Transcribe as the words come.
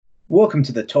Welcome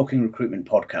to the Talking Recruitment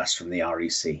podcast from the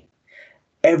REC.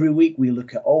 Every week we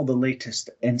look at all the latest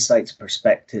insights,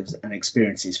 perspectives and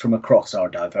experiences from across our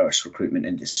diverse recruitment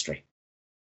industry.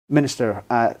 Minister,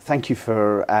 thank you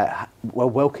for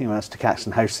welcoming us to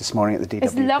Caxton House this morning at the DWP.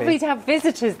 It's lovely to have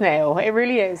visitors, Neil. It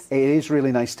really is. It is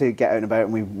really nice to get out and about,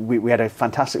 and we had a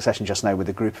fantastic session just now with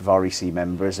a group of REC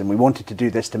members, and we wanted to do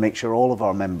this to make sure all of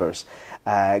our members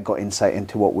got insight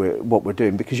into what we're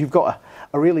doing, because you've got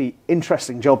a really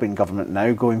interesting job in government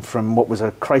now, going from what was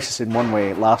a crisis in one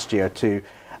way last year to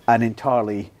an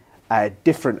entirely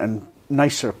different and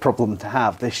nicer problem to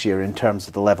have this year in terms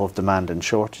of the level of demand and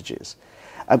shortages.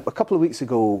 A couple of weeks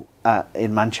ago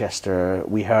in Manchester,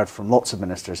 we heard from lots of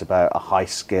ministers about a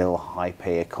high-skill,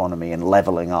 high-pay economy and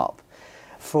levelling up.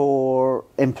 For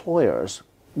employers,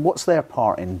 what's their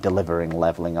part in delivering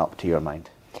levelling up, to your mind?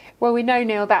 Well, we know,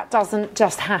 Neil, that doesn't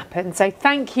just happen. So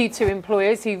thank you to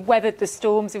employers who've weathered the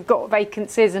storms, who've got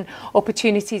vacancies and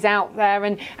opportunities out there,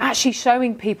 and actually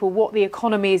showing people what the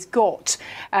economy has got,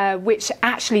 which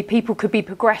actually people could be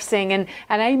progressing and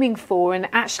aiming for. And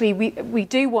actually we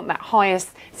do want that highest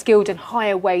skilled and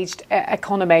higher waged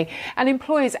economy. And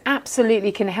employers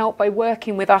absolutely can help by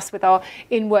working with us with our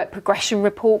in-work progression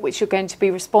report, which you're going to be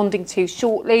responding to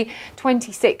shortly.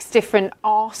 26 different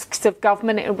asks of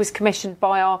government. It was commissioned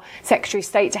by our Secretary of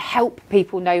State to help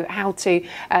people know how to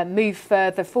move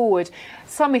further forward.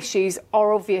 Some issues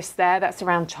are obvious there, that's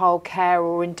around childcare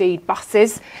or indeed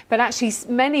buses, but actually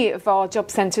many of our job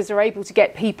centres are able to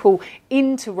get people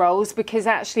into roles because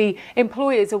actually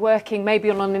employers are working maybe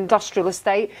on an industrial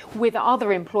estate with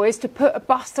other employers to put a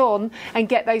bus on and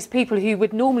get those people who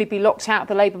would normally be locked out of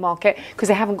the labour market because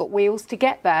they haven't got wheels to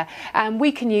get there. And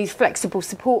we can use flexible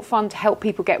support fund to help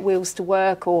people get wheels to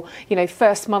work, or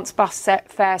first month's bus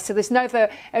fare. So there's no other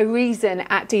reason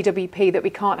at DWP that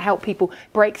we can't help people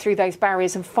break through those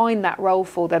barriers and find that role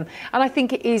for them. And I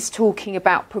think it is talking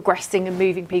about progressing and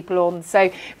moving people on.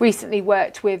 So recently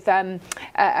worked with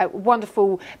a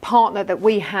wonderful partner that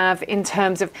we have in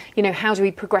terms of, how do we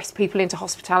progress people into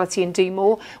hospitality and do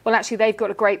more? Well, actually, they've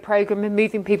got a great programme in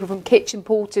moving people from kitchen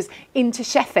porters into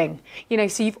chefing.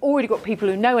 So you've already got people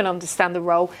who know and understand the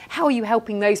role. How are you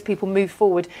helping those people move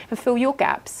forward and fill your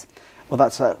gaps? Well,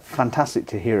 that's fantastic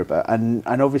to hear about. And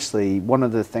obviously, one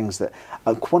of the things that,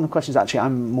 one of the questions actually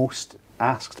I'm most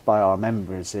asked by our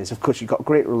members is, of course, you've got a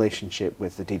great relationship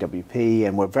with the DWP,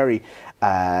 and we're very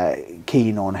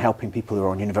keen on helping people who are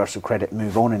on universal credit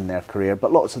move on in their career,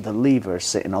 but lots of the levers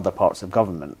sit in other parts of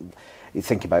government. You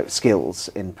think about skills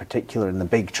in particular and the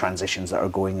big transitions that are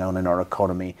going on in our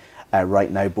economy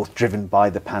right now, both driven by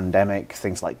the pandemic,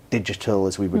 things like digital,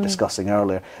 as we were discussing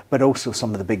earlier, but also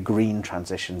some of the big green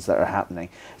transitions that are happening.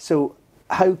 So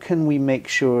how can we make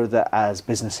sure that as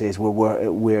businesses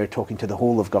we're talking to the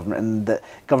whole of government, and that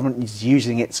government is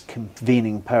using its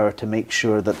convening power to make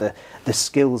sure that the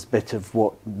skills bit of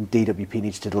what DWP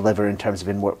needs to deliver in terms of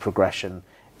in-work progression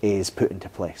is put into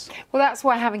place? Well, that's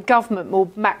why having government more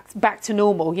back to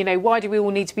normal. Why do we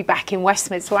all need to be back in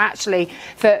Westminster? Well, actually,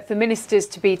 for ministers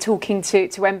to be talking to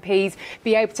MPs,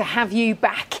 be able to have you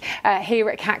back here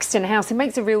at Caxton House, it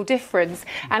makes a real difference.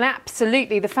 And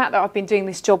absolutely, the fact that I've been doing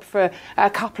this job for a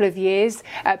couple of years,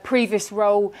 previous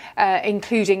role,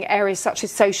 including areas such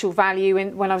as social value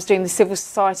when I was doing the civil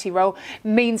society role,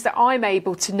 means that I'm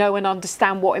able to know and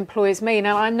understand what employers mean.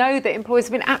 And I know that employers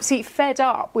have been absolutely fed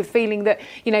up with feeling that,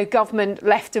 government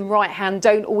left and right hand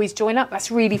don't always join up.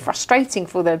 That's really frustrating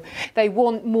for them. They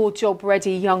want more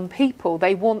job-ready young people.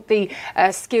 They want the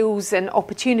skills and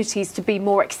opportunities to be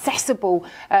more accessible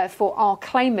for our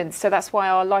claimants. So that's why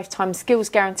our lifetime skills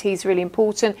guarantee is really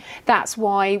important. That's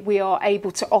why we are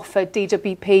able to offer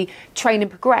DWP Train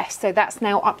and Progress. So that's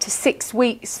now up to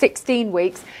 16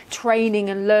 weeks training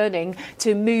and learning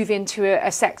to move into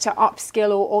a sector,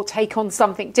 upskill or take on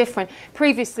something different.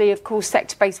 Previously, of course,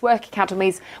 sector-based work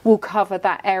academies will cover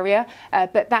that area,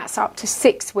 but that's up to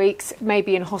 6 weeks,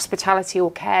 maybe in hospitality or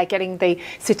care, getting the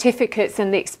certificates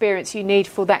and the experience you need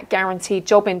for that guaranteed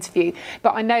job interview.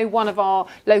 But I know one of our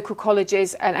local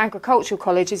colleges, an agricultural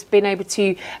college, has been able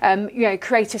to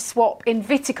create a swap in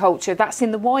viticulture. That's in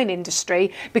the wine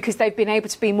industry, because they've been able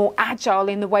to be more agile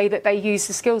in the way that they use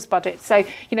the skills budget. So,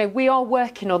 we are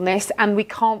working on this and we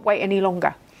can't wait any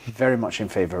longer. Very much in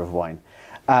favour of wine.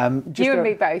 You and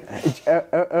me both.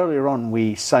 Earlier on,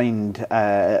 we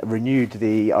renewed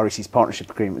the REC's partnership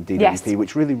agreement with DWP, yes,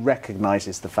 which really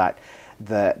recognises the fact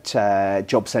that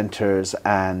job centres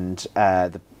and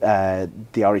the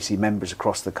REC members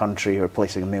across the country who are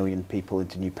placing 1 million people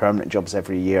into new permanent jobs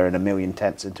every year and 1 million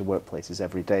temps into workplaces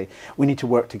every day. We need to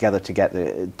work together to get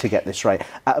this right.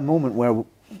 At a moment where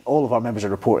all of our members are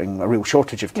reporting a real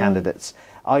shortage of candidates,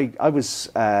 I was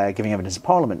giving evidence in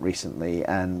Parliament recently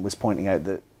and was pointing out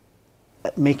that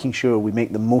making sure we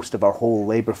make the most of our whole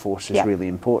labour force is really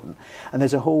important. And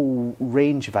there's a whole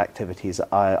range of activities that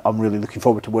I'm really looking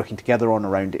forward to working together on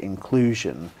around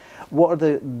inclusion. What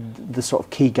are the sort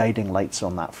of key guiding lights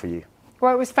on that for you?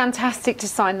 Well, it was fantastic to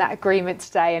sign that agreement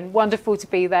today, and wonderful to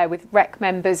be there with REC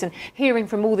members and hearing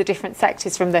from all the different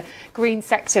sectors, from the green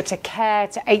sector to care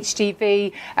to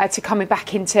HGV to coming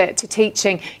back into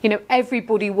teaching. You know,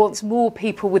 everybody wants more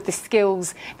people with the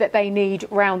skills that they need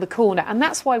round the corner, and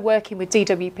that's why working with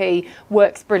DWP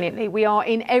works brilliantly. We are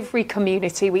in every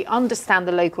community. We understand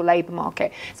the local labour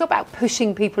market. It's not about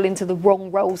pushing people into the wrong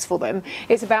roles for them.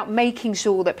 It's about making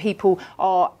sure that people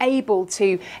are able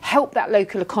to help that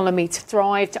local economy to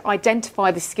thrive, to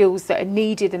identify the skills that are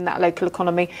needed in that local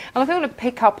economy. And I want to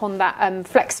pick up on that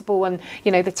flexible and,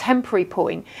 you know, the temporary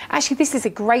point. Actually, this is a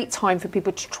great time for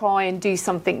people to try and do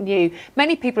something new.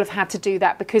 Many people have had to do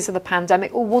that because of the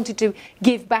pandemic, or wanted to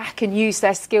give back and use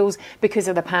their skills because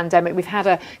of the pandemic. We've had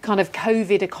a kind of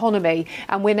COVID economy,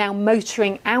 and we're now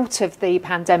motoring out of the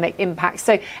pandemic impact.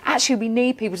 So actually, we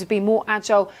need people to be more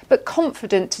agile but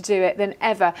confident to do it than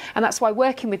ever. And that's why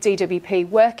working with DWP,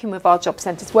 working with our job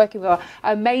centres, working with our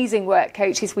amazing work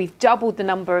coaches, we've doubled the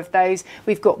number of those.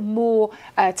 We've got more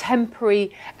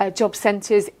temporary job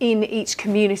centres in each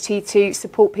community to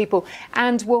support people,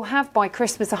 and we'll have by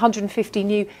Christmas 150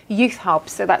 new youth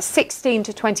hubs. So that's 16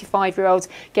 to 25-year-olds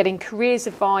getting careers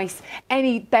advice,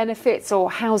 any benefits or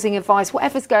housing advice,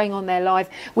 whatever's going on in their life.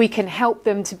 We can help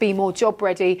them to be more job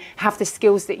ready, have the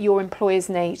skills that your employers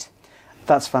need.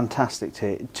 That's fantastic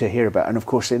to hear about. And of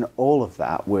course, in all of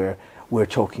that, we're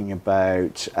talking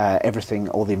about everything,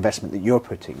 all the investment that you're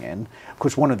putting in. Of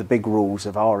course, one of the big roles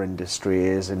of our industry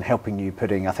is in helping you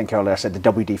putting, I think earlier I said, the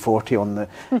WD-40 on the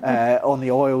on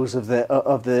the oils of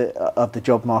the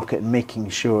job market, and making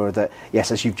sure that,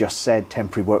 yes, as you've just said,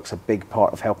 temporary work's a big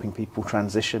part of helping people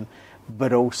transition,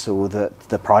 but also that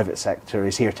the private sector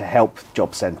is here to help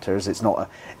job centres. It's not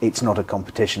a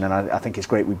competition, and I think it's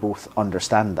great we both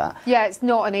understand that. Yeah, it's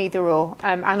not an either or.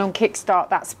 And on Kickstart,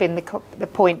 that's been the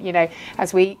point. You know,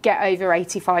 as we get over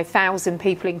 85,000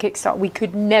 people in Kickstart, we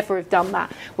could never have done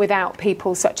that without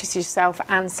people such as yourself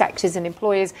and sectors and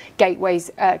employers, gateways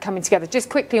coming together. Just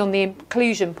quickly on the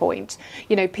inclusion point,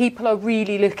 you know, people are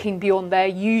really looking beyond their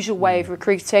usual way of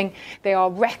recruiting. They are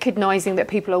recognising that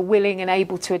people are willing and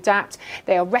able to adapt.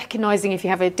 They are recognising if you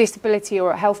have a disability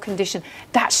or a health condition,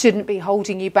 that shouldn't be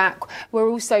holding you back. We're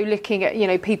also looking at, you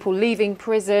know, people leaving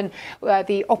prison,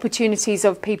 the opportunities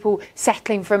of people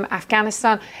settling from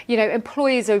Afghanistan. You know,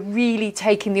 employers are really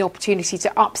taking the opportunity to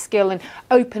upskill and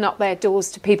open up their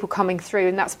doors to people coming through,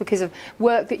 and that's because of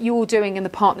work that you're doing and the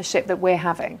partnership that we're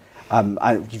having.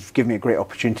 You've given me a great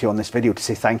opportunity on this video to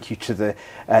say thank you to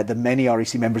the many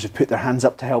REC members who've put their hands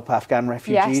up to help Afghan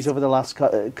refugees over the last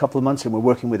couple of months, and we're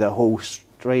working with a whole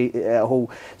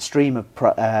stream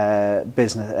of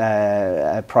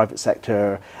business, private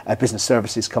sector, business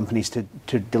services companies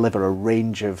to deliver a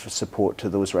range of support to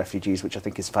those refugees, which I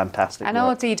think is fantastic. And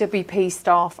our DWP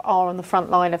staff are on the front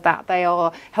line of that. They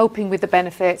are helping with the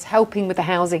benefits, helping with the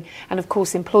housing, and of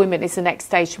course employment is the next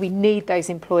stage. We need those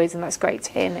employers, and that's great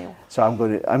to hear, Neil. So I'm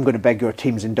going to beg your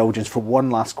team's indulgence for one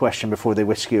last question before they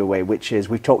whisk you away, which is,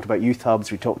 we've talked about youth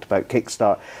hubs, we talked about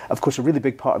Kickstart. Of course, a really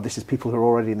big part of this is people who are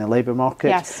already in the labour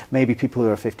market. Yes. Maybe people who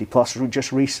are 50 plus.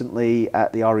 Just recently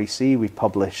at the REC, we've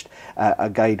published a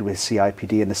guide with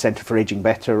CIPD and the Centre for Ageing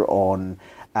Better on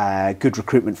good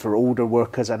recruitment for older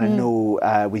workers, and I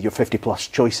know with your 50 plus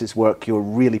choices work, you're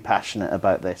really passionate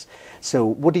about this. So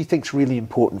what do you think is really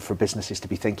important for businesses to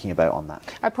be thinking about on that?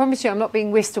 I promise you I'm not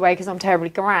being whisked away because I'm terribly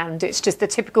grand. It's just the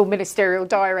typical ministerial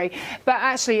diary. But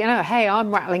actually, you know, hey,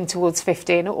 I'm rattling towards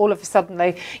 50 and all of a sudden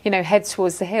they, you know, head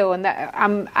towards the hill, and that,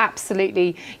 I'm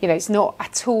absolutely, you know, it's not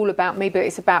at all about me, but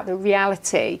it's about the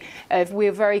reality of,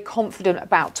 we're very confident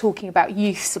about talking about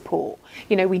youth support.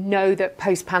 You know, we know that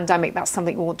post-pandemic that's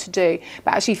something we want to do,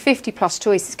 but actually 50 plus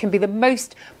choices can be the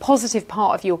most positive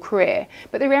part of your career.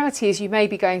 But the reality is, you may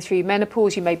be going through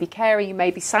menopause, you may be caring, you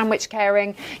may be sandwich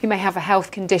caring, you may have a health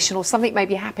condition, or something may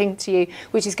be happening to you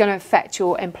which is going to affect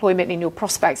your employment and your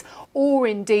prospects, or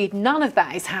indeed none of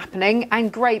that is happening,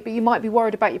 and great, but you might be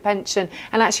worried about your pension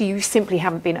and actually you simply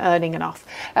haven't been earning enough.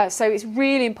 So it's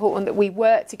really important that we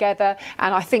work together,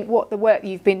 and I think what the work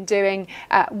you've been doing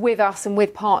with us and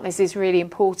with partners is really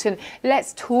important.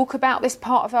 Let's talk about this part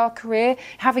part of our career,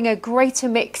 having a greater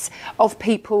mix of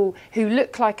people who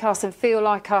look like us and feel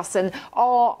like us and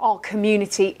are our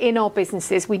community in our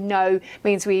businesses, we know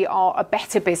means we are a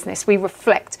better business. We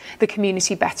reflect the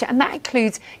community better. And that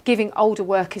includes giving older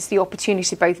workers the opportunity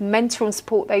to both mentor and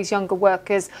support those younger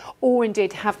workers, or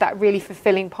indeed have that really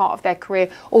fulfilling part of their career,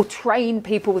 or train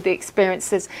people with the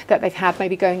experiences that they've had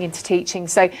maybe going into teaching.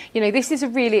 So, this is a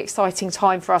really exciting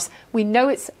time for us. We know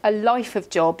it's a life of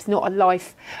jobs, not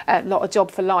a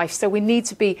job for life. So we need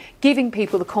to be giving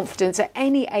people the confidence at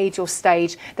any age or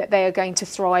stage that they are going to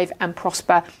thrive and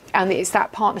prosper. And it's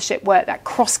that partnership work, that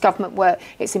cross-government work,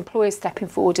 it's employers stepping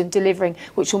forward and delivering,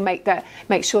 which will make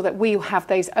sure that we will have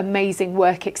those amazing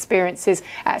work experiences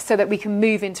so that we can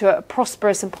move into a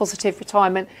prosperous and positive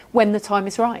retirement when the time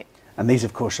is right. And these,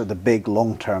 of course, are the big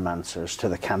long-term answers to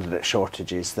the candidate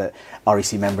shortages that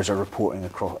REC members are reporting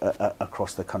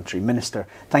across the country. Minister,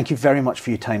 thank you very much for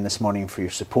your time this morning and for your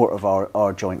support of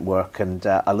our joint work. And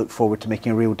I look forward to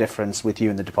making a real difference with you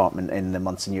in the department in the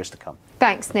months and years to come.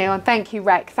 Thanks, Neil, and thank you,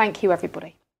 Rec. Thank you,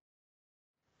 everybody.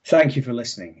 Thank you for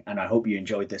listening, and I hope you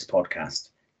enjoyed this podcast.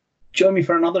 Join me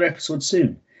for another episode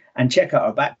soon. And check out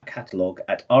our back catalogue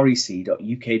at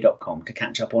rec.uk.com to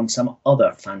catch up on some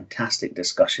other fantastic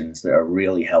discussions that are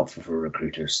really helpful for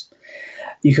recruiters.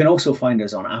 You can also find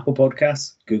us on Apple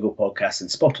Podcasts, Google Podcasts and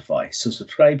Spotify, so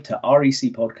subscribe to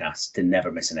REC Podcasts to never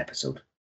miss an episode.